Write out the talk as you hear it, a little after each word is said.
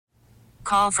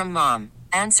Call from mom.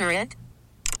 Answer it.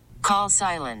 Call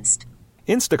silenced.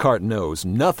 Instacart knows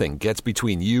nothing gets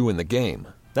between you and the game.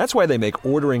 That's why they make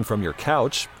ordering from your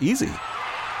couch easy.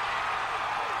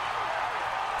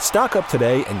 Stock up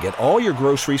today and get all your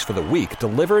groceries for the week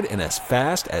delivered in as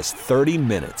fast as 30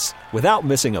 minutes without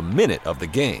missing a minute of the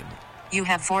game. You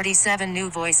have 47 new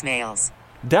voicemails.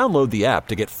 Download the app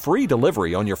to get free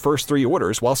delivery on your first 3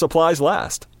 orders while supplies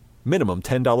last. Minimum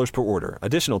 $10 per order.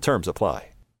 Additional terms apply.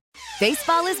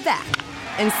 Baseball is back,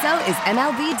 and so is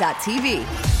MLB.tv.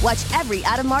 Watch every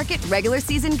out-of-market regular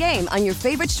season game on your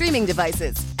favorite streaming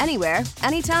devices, anywhere,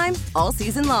 anytime, all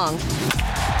season long.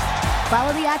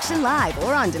 Follow the action live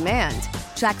or on demand.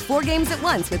 Track 4 games at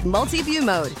once with multi-view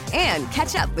mode and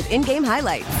catch up with in-game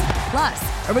highlights.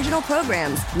 Plus, original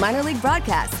programs, minor league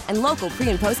broadcasts, and local pre-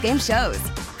 and post-game shows.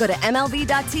 Go to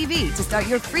MLB.tv to start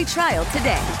your free trial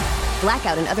today.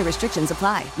 Blackout and other restrictions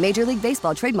apply. Major League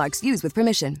Baseball trademarks used with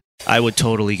permission. I would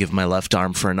totally give my left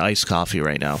arm for an iced coffee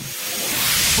right now.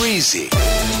 Breezy,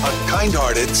 a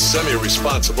kind-hearted,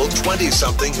 semi-responsible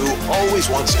 20-something who always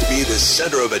wants to be the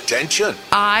center of attention.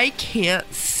 I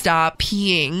can't stop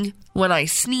peeing when I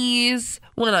sneeze,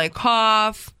 when I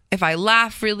cough, if I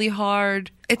laugh really hard.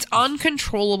 It's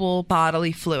uncontrollable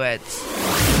bodily fluids.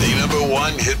 The number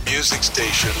 1 hit music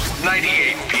station,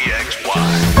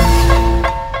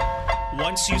 98PXY.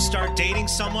 Once you start dating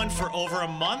someone for over a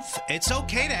month, it's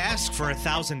okay to ask for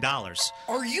 $1,000.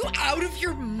 Are you out of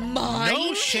your mind?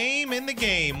 No shame in the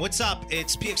game. What's up?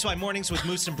 It's PXY Mornings with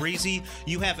Moose and Breezy.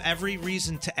 You have every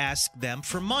reason to ask them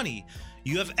for money.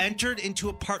 You have entered into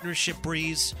a partnership,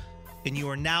 Breeze, and you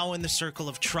are now in the circle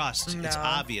of trust. No. It's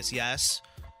obvious. Yes.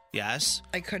 Yes.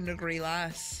 I couldn't agree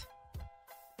less.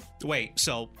 Wait,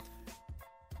 so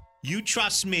you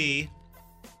trust me,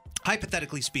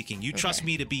 hypothetically speaking, you trust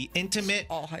me to be intimate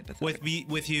All hypothetical.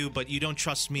 with you, but you don't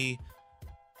trust me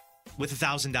with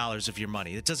 $1,000 of your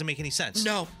money. It doesn't make any sense.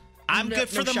 No. I'm No- good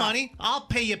for no the shot. money. I'll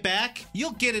pay you back.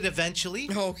 You'll get it eventually.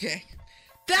 Okay.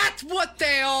 That's what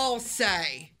they all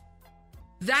say.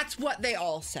 That's what they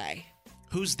all say.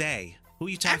 Who's they? Who are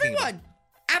you talking about?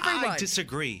 Everyone. I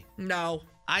disagree. No.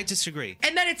 I disagree.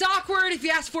 And then it's awkward if you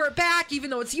ask for it back,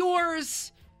 even though it's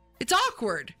yours. It's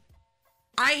awkward.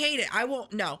 I hate it. I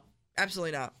won't. No.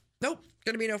 Absolutely not. Nope.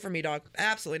 Gonna be no for me, dog.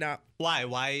 Absolutely not. Why?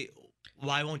 Why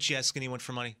won't you ask anyone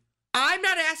for money? I'm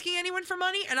not asking anyone for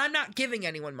money, and I'm not giving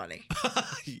anyone money.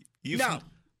 No.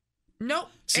 Nope.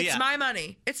 See, It's my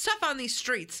money. It's tough on these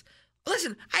streets.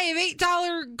 Listen, I have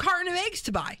 $8 carton of eggs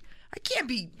to buy. I can't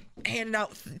be handing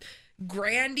out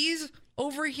grandies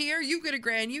over here. You get a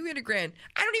grand, you get a grand.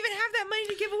 I don't even have that money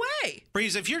to give away.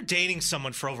 Breeze, if you're dating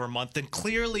someone for over a month, then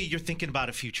clearly you're thinking about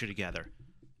a future together.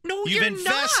 No, You've you're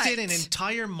invested not. an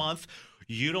entire month.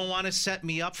 You don't want to set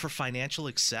me up for financial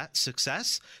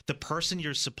success? The person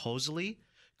you're supposedly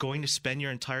going to spend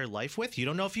your entire life with? You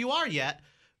don't know if you are yet,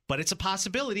 but it's a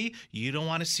possibility. You don't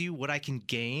want to see what I can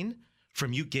gain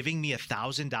from you giving me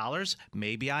 $1,000?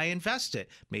 Maybe I invest it.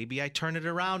 Maybe I turn it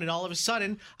around, and all of a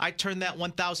sudden, I turn that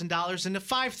 $1,000 into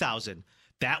 $5,000.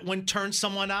 That one turn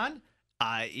someone on?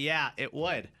 Yeah, it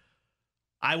would.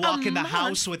 I walk in the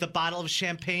house with a bottle of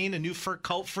champagne, a new fur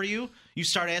coat for you. You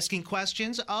start asking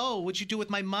questions. Oh, what'd you do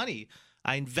with my money?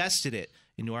 I invested it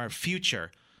into our future.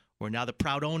 We're now the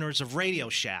proud owners of Radio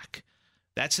Shack.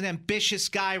 That's an ambitious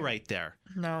guy right there.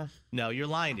 No. No, you're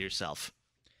lying to yourself.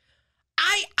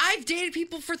 I've dated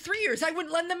people for 3 years. I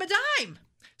wouldn't lend them a dime.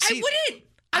 See, I wouldn't.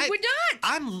 I would not.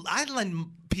 I lend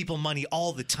people money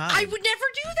all the time. I would never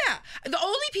do that. The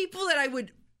only people that I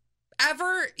would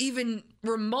ever even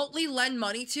remotely lend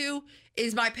money to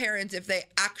is my parents if they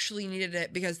actually needed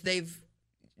it, because they've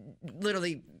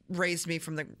literally raised me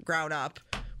from the ground up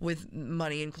with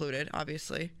money included,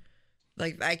 obviously.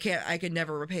 Like, I could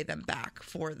never repay them back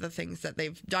for the things that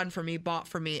they've done for me, bought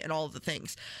for me, and all of the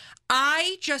things.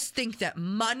 I just think that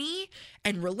money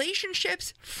and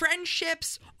relationships,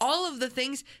 friendships, all of the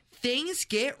things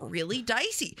get really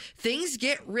dicey. Things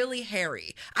get really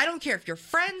hairy. I don't care if you're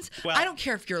friends. I don't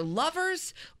care if you're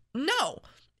lovers. No.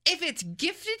 If it's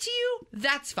gifted to you,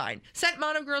 that's fine. Sent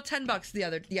Mono Girl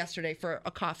 $10 yesterday for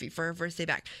a coffee for her first day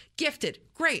back. Gifted.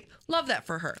 Great. Love that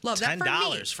for her. Love that for me.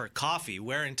 $10 for coffee.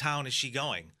 Where in town is she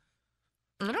going?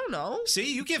 I don't know.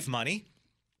 See, you give money.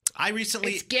 I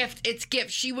recently... It's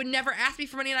gift. She would never ask me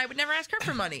for money, and I would never ask her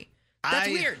for money. That's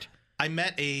weird. I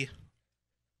met a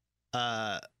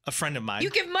friend of mine.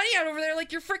 You give money out over there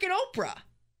like you're freaking Oprah.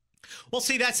 Well,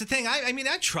 see, that's the thing. I mean,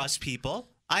 I trust people.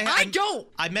 I don't.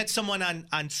 I met someone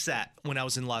on set when I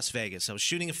was in Las Vegas. I was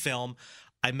shooting a film.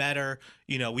 I met her.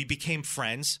 You know, we became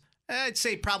friends. I'd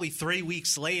say probably 3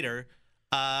 weeks later.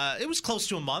 It was close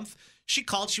to a month. She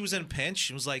called. She was in a pinch.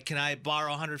 She was like, "Can I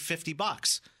borrow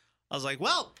 $150?" I was like,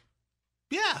 "Well,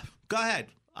 yeah, go ahead."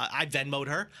 I Venmo'd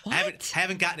her. What?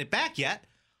 Haven't gotten it back yet.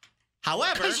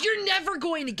 However, because you're never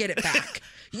going to get it back.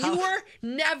 You're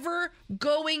never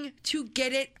going to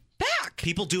get it back.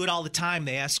 People do it all the time.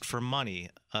 They ask for money.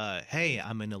 Hey,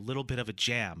 I'm in a little bit of a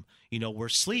jam. We're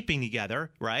sleeping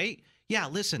together, right? Yeah,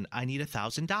 listen, I need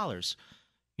 $1,000.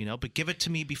 But give it to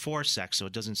me before sex so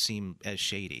it doesn't seem as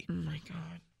shady. Oh my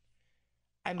God.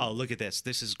 Oh, look at this.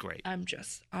 This is great. I'm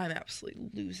absolutely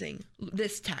losing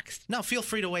this text. No, feel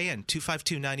free to weigh in.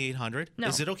 252-9800. No.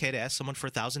 Is it okay to ask someone for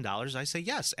 $1,000? I say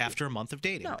yes, after a month of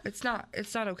dating. No, it's not.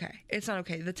 It's not okay. It's not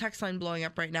okay. The text line blowing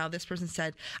up right now. This person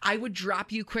said, I would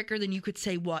drop you quicker than you could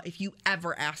say what if you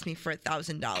ever asked me for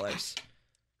 $1,000.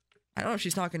 I don't know if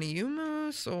she's talking to you,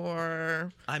 Moose,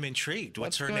 or... I'm intrigued.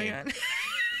 What's her going name? on?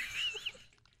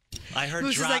 I heard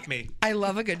Moose is drop like, me. I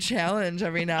love a good challenge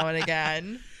every now and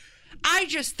again. I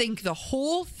just think the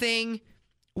whole thing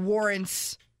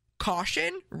warrants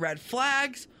caution, red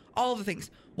flags, all the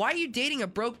things. Why are you dating a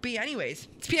broke bee anyways?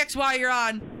 It's PXY, you're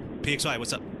on. PXY,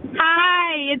 what's up?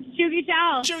 Hi, it's Chugi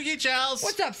Chels. Chugi Chels.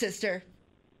 What's up, sister?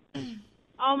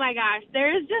 Oh my gosh,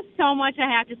 there is just so much I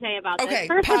have to say about this. Okay,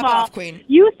 First pop of all, off, Queen.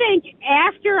 You think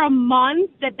after a month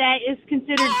that is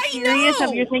considered serious know.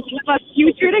 of your thinking of a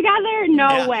future together? No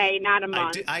Yeah. way, not a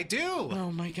month. I do.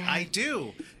 Oh my God. I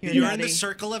do. You're You're in nutty. the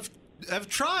circle of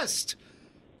trust.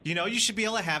 You should be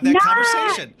able to have that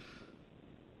conversation.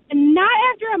 Not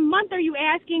after a month are you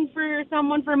asking for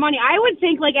someone for money. I would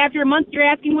think like after a month you're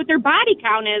asking what their body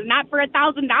count is, not for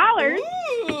 $1,000.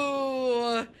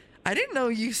 Ooh, I didn't know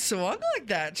you swung like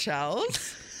that,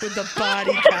 Chels, with the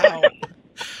body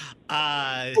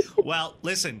count. Well,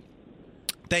 listen.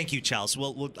 Thank you, Chels.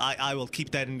 I will keep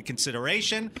that into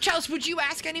consideration. Chels, would you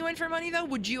ask anyone for money, though?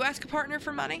 Would you ask a partner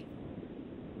for money?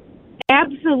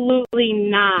 Absolutely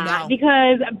not. No.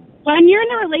 Because when you're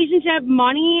in a relationship,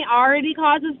 money already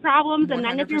causes problems. And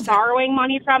then if you're 100%. borrowing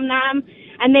money from them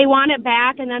and they want it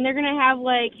back, and then they're going to have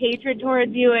like hatred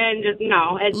towards you and just,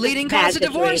 no. It's Leading just a bad cause of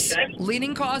divorce. situation.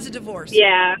 Leading cause of divorce.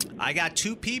 Yeah. I got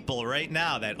 2 people right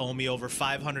now that owe me over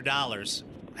 $500.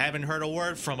 Haven't heard a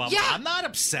word from them. Yeah. I'm not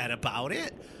upset about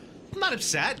it. I'm not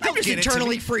upset. I'm just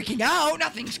internally freaking out.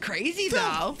 Nothing's crazy,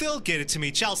 though. They'll get it to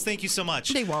me. Chels, thank you so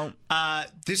much. They won't.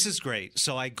 This is great.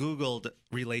 So I Googled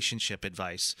relationship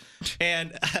advice.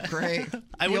 And Great.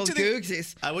 I The went old to the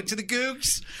Googsies. I went to the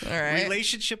Googs. All right.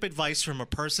 Relationship advice from a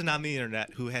person on the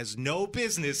internet who has no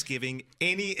business giving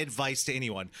any advice to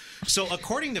anyone. So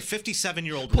according to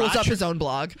 57-year-old Pulls up Roger, his own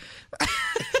blog.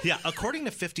 yeah, according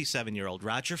to 57-year-old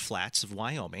Roger Flats of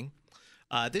Wyoming,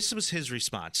 this was his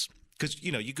response. Because,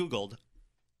 you Googled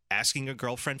asking a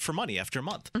girlfriend for money after a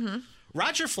month. Mm-hmm.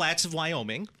 Roger Flats of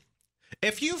Wyoming,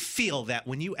 if you feel that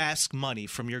when you ask money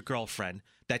from your girlfriend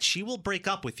that she will break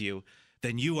up with you,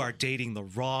 then you are dating the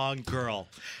wrong girl.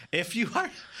 If you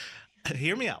are,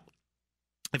 hear me out.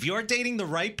 If you are dating the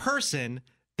right person,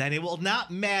 then it will not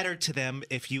matter to them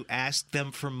if you ask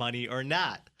them for money or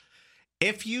not.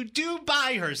 If you do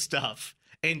buy her stuff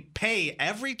and pay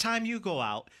every time you go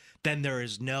out, then there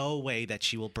is no way that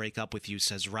she will break up with you,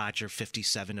 says Roger,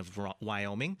 57 of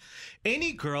Wyoming.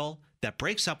 Any girl that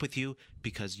breaks up with you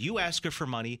because you ask her for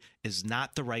money is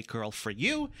not the right girl for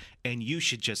you, and you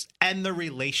should just end the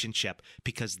relationship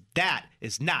because that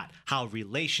is not how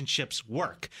relationships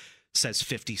work, says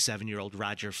 57-year-old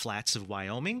Roger Flats of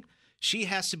Wyoming. She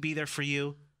has to be there for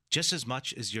you just as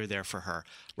much as you're there for her.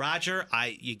 Roger,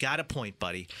 you got a point,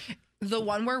 buddy. The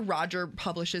one where Roger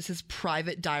publishes his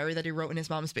private diary that he wrote in his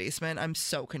mom's basement. I'm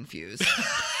so confused.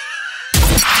 I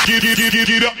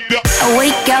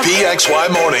wake up, PXY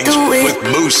Mornings Do it. with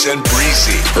Moose and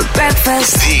Breezy. for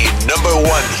breakfast. The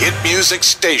 #1 hit music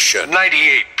station,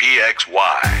 98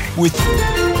 PXY. With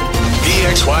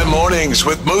PXY Mornings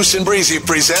with Moose and Breezy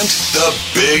present the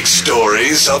big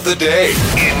stories of the day.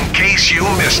 In case you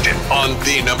missed it, on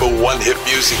the #1 hit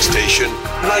music station,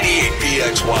 98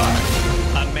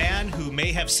 PXY. A man who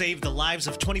may have saved the lives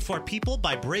of 24 people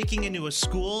by breaking into a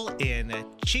school in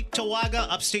Cheektowaga,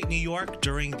 upstate New York,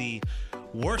 during the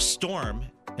worst storm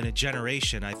in a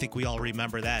generation. I think we all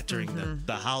remember that during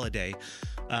the holiday.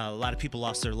 A lot of people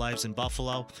lost their lives in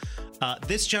Buffalo.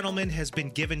 This gentleman has been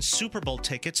given Super Bowl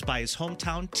tickets by his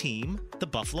hometown team, the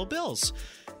Buffalo Bills.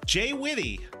 Jay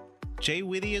Withy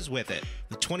is with it.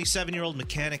 The 27-year-old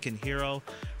mechanic and hero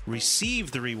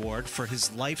received the reward for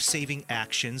his life-saving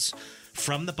actions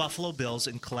from the Buffalo Bills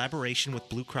in collaboration with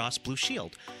Blue Cross Blue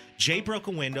Shield. Jay broke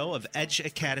a window of Edge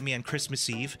Academy on Christmas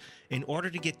Eve in order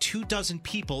to get 24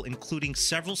 people, including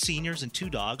several seniors and 2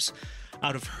 dogs,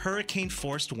 out of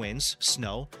hurricane-forced winds,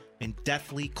 snow, and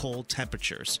deathly cold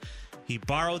temperatures. He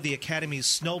borrowed the Academy's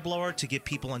snowblower to get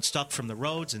people unstuck from the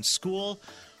roads and school.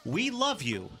 We love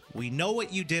you. We know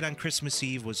what you did on Christmas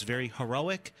Eve was very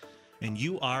heroic, and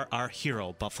you are our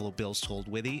hero, Buffalo Bills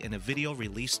told Withy in a video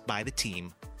released by the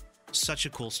team. Such a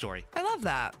cool story. I love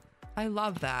that. I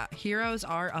love that. Heroes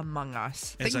are among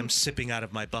us. As I'm sipping out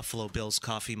of my Buffalo Bills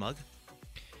coffee mug.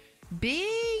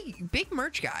 Big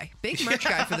merch guy. Big merch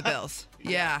guy for the Bills.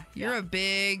 Yeah, you're a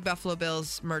big Buffalo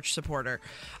Bills merch supporter.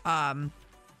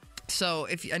 So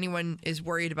if anyone is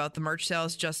worried about the merch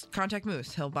sales, just contact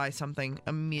Moose. He'll buy something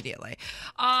immediately.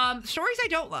 Stories I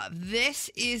don't love. This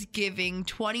is giving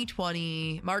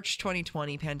March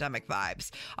 2020 pandemic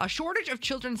vibes. A shortage of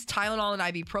children's Tylenol and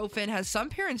ibuprofen has some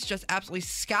parents just absolutely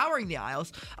scouring the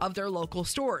aisles of their local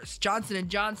stores. Johnson &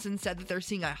 Johnson said that they're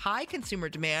seeing a high consumer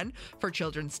demand for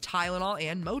children's Tylenol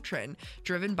and Motrin,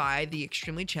 driven by the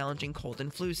extremely challenging cold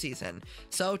and flu season.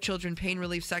 So children pain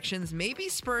relief sections may be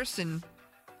sparse in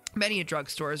many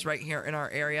drugstores right here in our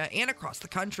area and across the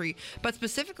country, but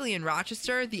specifically in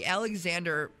Rochester, the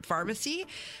Alexander Pharmacy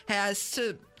has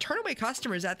to turn away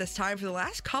customers at this time for the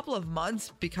last couple of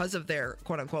months because of their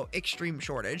quote-unquote extreme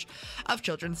shortage of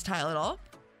children's Tylenol.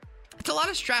 It's a lot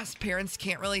of stress. Parents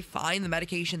can't really find the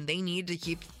medication they need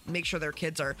to make sure their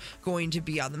kids are going to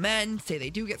be on the mend. Say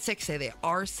they do get sick, say they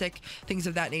are sick, things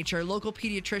of that nature. Local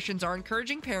pediatricians are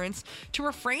encouraging parents to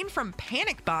refrain from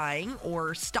panic buying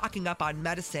or stocking up on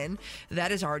medicine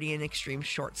that is already in extreme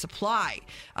short supply.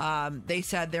 They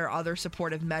said there are other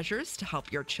supportive measures to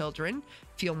help your children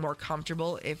feel more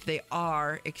comfortable if they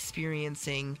are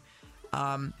experiencing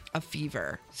a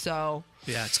fever. So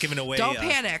yeah, it's giving away don't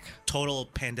panic. Total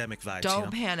pandemic vibes.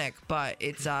 Don't panic, but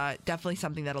it's definitely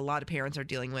something that a lot of parents are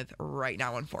dealing with right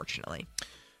now, unfortunately.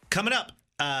 Coming up,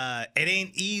 it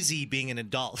ain't easy being an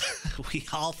adult. We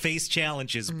all face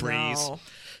challenges, Breeze. No.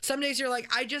 Some days you're like,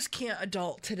 I just can't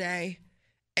adult today.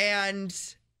 And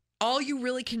all you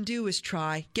really can do is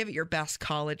try. Give it your best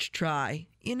college try,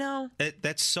 you know?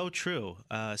 That's so true,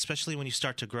 especially when you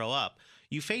start to grow up.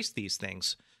 You face these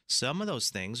things. Some of those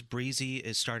things Breezy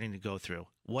is starting to go through.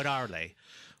 What are they?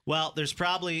 Well, there's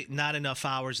probably not enough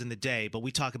hours in the day, but we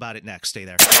talk about it next. Stay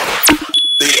there.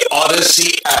 The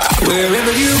Odyssey app.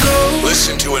 Wherever you go.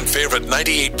 Listen to and favorite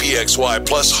 98PXY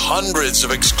plus hundreds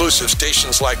of exclusive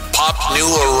stations like Pop New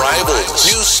Arrivals.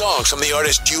 New songs from the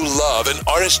artist you love and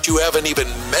artists you haven't even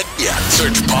met yet.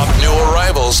 Search Pop New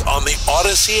Arrivals on the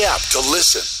Odyssey app to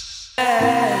listen.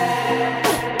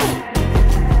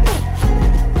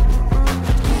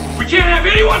 We can't have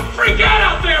anyone freak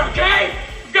out there, okay?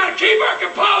 We've got to keep our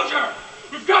composure.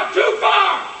 We've gone too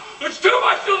far. There's too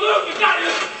much to lose. We've got to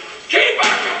keep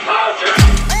our composure.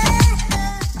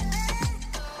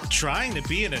 Trying to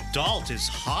be an adult is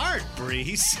hard,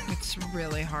 Breeze. It's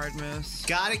really hard, Moose.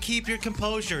 Gotta keep your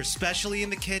composure, especially in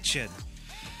the kitchen.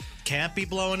 Can't be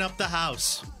blowing up the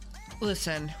house.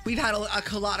 Listen, we've had a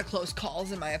lot of close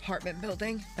calls in my apartment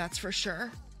building, that's for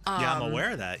sure. Yeah, I'm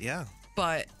aware of that, yeah.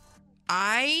 But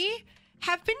I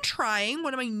have been trying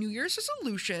one of my New Year's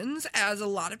resolutions, as a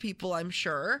lot of people, I'm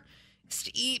sure, is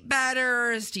to eat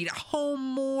better, is to eat at home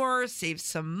more, save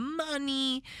some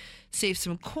money, save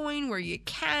some coin where you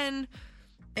can.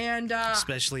 And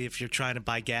especially if you're trying to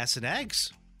buy gas and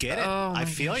eggs. Get it. Oh I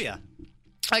feel gosh. ya.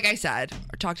 Like I said,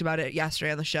 I talked about it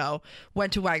yesterday on the show.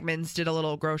 Went to Wegmans, did a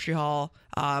little grocery haul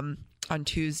on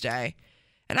Tuesday.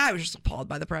 And I was just appalled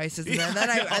by the prices. And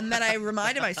then I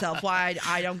reminded myself why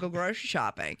I don't go grocery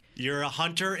shopping. You're a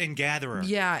hunter and gatherer.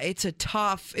 Yeah, it's a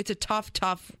tough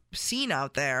scene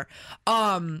out there.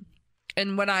 And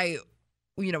when I,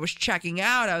 was checking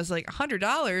out, I was like,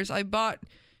 $100. I bought,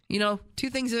 2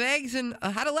 things of eggs and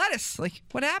a head of lettuce. Like,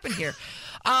 what happened here?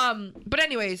 But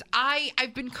anyways,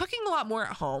 I've been cooking a lot more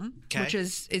at home, which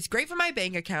is great for my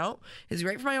bank account. It's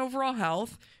great for my overall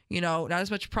health. Not as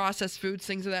much processed foods,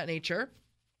 things of that nature.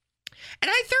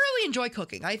 And I thoroughly enjoy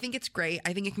cooking. I think it's great.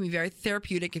 I think it can be very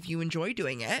therapeutic if you enjoy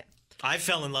doing it. I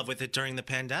fell in love with it during the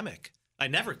pandemic. I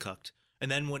never cooked.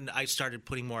 And then when I started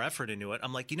putting more effort into it,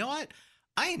 I'm like, you know what?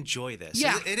 I enjoy this.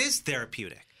 Yeah. It is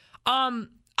therapeutic. I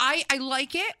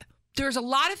like it. There's a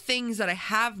lot of things that I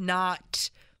have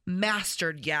not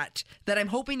mastered yet that I'm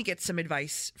hoping to get some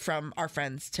advice from our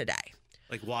friends today.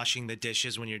 Like washing the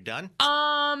dishes when you're done?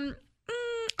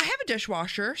 I have a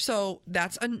dishwasher, so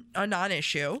that's a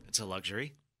non-issue. It's a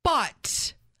luxury.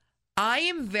 But I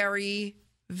am very,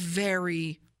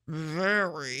 very,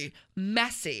 very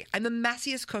messy. I'm the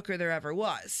messiest cooker there ever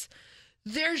was.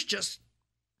 There's just,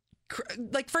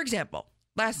 like, for example,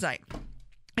 last night,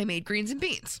 I made greens and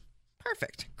beans.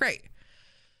 Perfect. Great.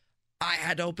 I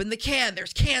had to open the can.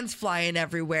 There's cans flying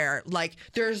everywhere. Like,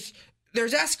 there's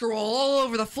there's escarole all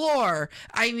over the floor.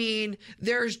 I mean,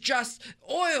 there's just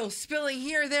oil spilling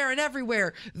here, there, and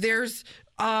everywhere. There's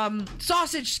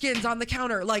sausage skins on the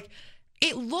counter. Like,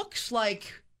 it looks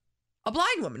like a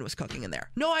blind woman was cooking in there.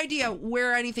 No idea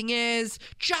where anything is.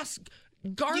 Just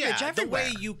garbage everywhere.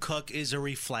 The way you cook is a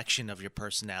reflection of your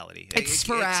personality. It's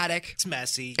sporadic. It's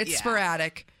messy. It's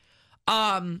sporadic.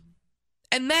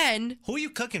 And then, who are you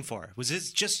cooking for? Was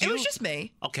this just you? It was just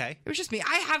me. Okay. It was just me.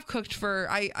 I have cooked for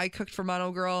I cooked for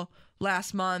Mono Girl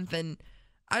last month, and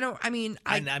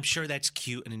and I'm sure that's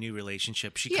cute in a new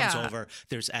relationship. She comes over,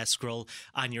 there's escarole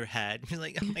on your head. You're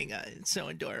like, oh my God, it's so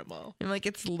adorable. I'm like,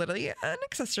 it's literally an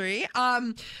accessory.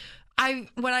 When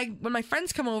my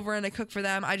friends come over and I cook for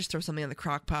them, I just throw something in the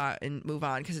crock pot and move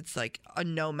on, because it's like a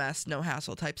no mess, no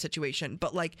hassle type situation.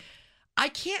 But like, I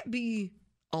can't be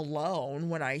alone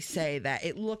when I say that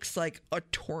it looks like a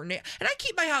tornado. And I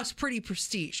keep my house pretty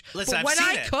prestige. Listen, but when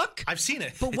I've seen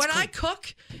it. But when I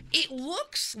cook, it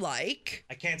looks like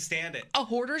I can't stand it. A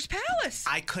hoarder's palace.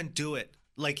 I couldn't do it.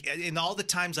 Like, in all the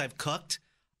times I've cooked,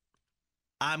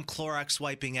 I'm Clorox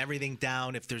wiping everything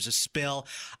down. If there's a spill,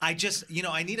 I just,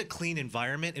 I need a clean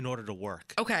environment in order to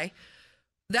work. Okay.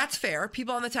 That's fair.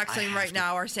 People on the text line right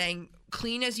now are saying,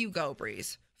 clean as you go,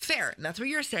 Breeze. Fair. And that's what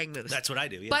you're saying, Moose. That's what I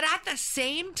do, yeah. But at the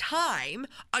same time,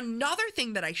 another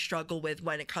thing that I struggle with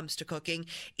when it comes to cooking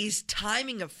is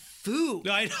timing of food.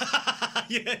 Yeah.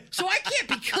 So I can't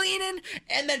be cleaning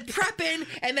and then prepping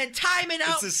and then timing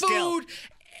out food. Skill.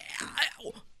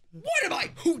 What am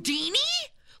I, Houdini?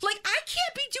 Like, I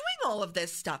can't be doing all of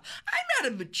this stuff. I'm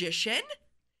not a magician.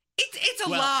 It's a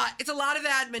lot. It's a lot of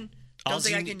admin. Don't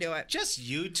think I can do it. Just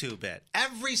YouTube it.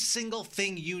 Every single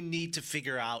thing you need to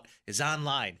figure out is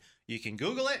online. You can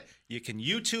Google it. You can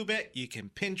YouTube it. You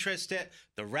can Pinterest it.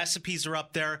 The recipes are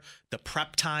up there. The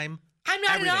prep time. I'm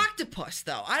not an octopus,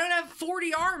 though. I don't have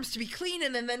 40 arms to be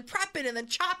cleaning and then prepping and then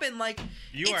chopping. Like,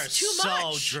 you are too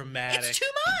so much. dramatic. It's too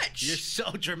much. You're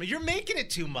so dramatic. You're making it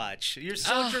too much. You're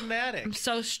so dramatic. I'm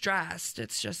so stressed.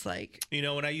 It's just like...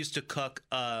 when I used to cook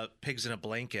pigs in a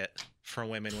blanket for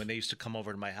women when they used to come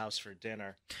over to my house for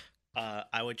dinner,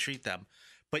 I would treat them.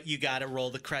 But you got to roll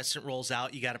the crescent rolls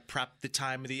out. You got to prep the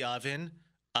time of the oven.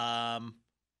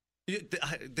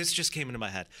 This just came into my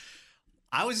head.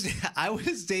 I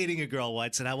was dating a girl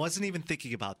once, and I wasn't even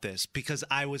thinking about this because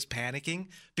I was panicking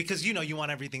because, you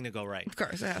want everything to go right. Of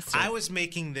course, it has to. I was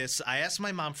making this. I asked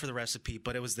my mom for the recipe,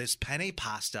 but it was this penne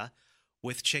pasta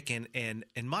with chicken and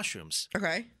mushrooms.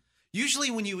 Okay. Usually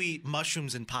when you eat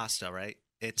mushrooms and pasta, right?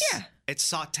 It's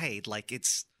sauteed, like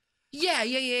it's... Yeah.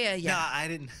 No, I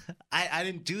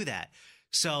didn't do that.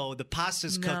 So the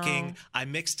pasta's cooking. I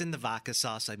mixed in the vodka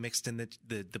sauce. I mixed in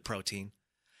the protein.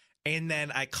 And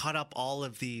then I cut up all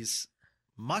of these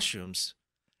mushrooms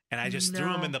and I just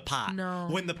threw them in the pot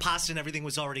when the pasta and everything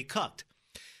was already cooked.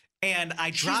 And I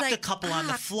dropped a couple on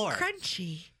the floor.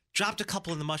 Crunchy. Dropped a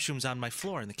couple of the mushrooms on my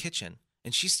floor in the kitchen.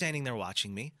 And she's standing there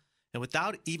watching me. And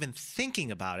without even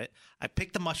thinking about it, I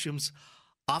picked the mushrooms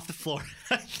off the floor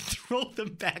and I threw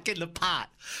them back in the pot.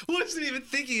 Wasn't even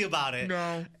thinking about it.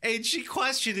 No. And she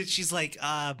questioned it. She's like,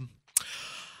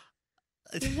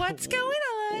 what's going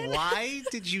on? Why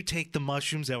did you take the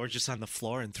mushrooms that were just on the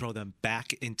floor and throw them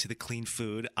back into the clean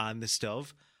food on the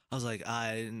stove? I was like,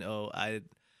 I didn't know. I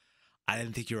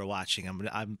didn't think you were watching.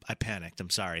 I panicked. I'm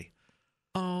sorry.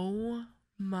 Oh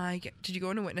my God. Did you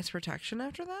go into witness protection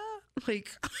after that?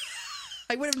 Like,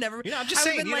 I would have never. I'm just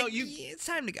saying, it's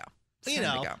time to go. It's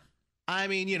time to go. I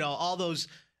mean, all those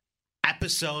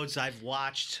episodes I've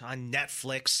watched on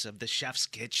Netflix of the Chef's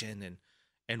Kitchen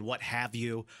and what have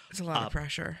you. It's a lot of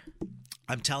pressure.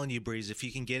 I'm telling you, Breeze, if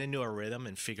you can get into a rhythm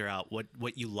and figure out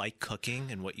what you like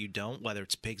cooking and what you don't, whether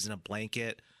it's pigs in a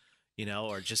blanket,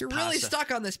 or just You're pasta. really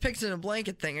stuck on this pigs in a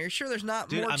blanket thing. Are you sure there's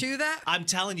not more to that? I'm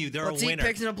telling you, Let's a winner. Eat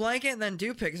pigs in a blanket and then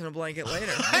do pigs in a blanket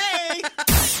later. Hey!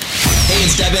 Hey,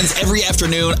 it's Devins. Every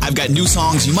afternoon, I've got new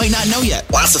songs you might not know yet.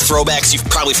 Lots of throwbacks you've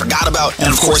probably forgot about.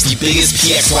 And, of course, the biggest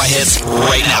PXY hits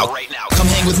right now. Come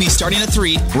hang with me starting at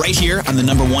 3, right here on the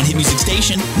 #1 hit music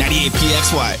station, 98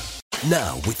 PXY.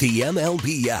 Now, with the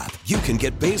MLB app, you can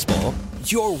get baseball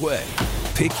your way.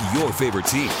 Pick your favorite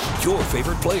team, your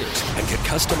favorite players, and get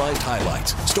customized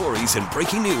highlights, stories, and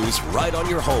breaking news right on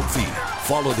your home feed.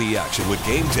 Follow the action with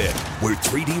Game 10, where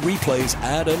 3D replays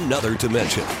add another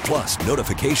dimension. Plus,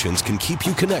 notifications can keep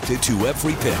you connected to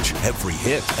every pitch, every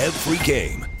hit, every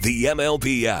game. The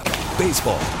MLB app.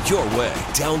 Baseball your way.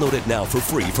 Download it now for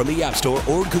free from the App Store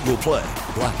or Google Play.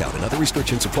 Blackout and other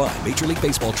restrictions apply. Major League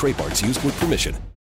Baseball trademarks used with permission.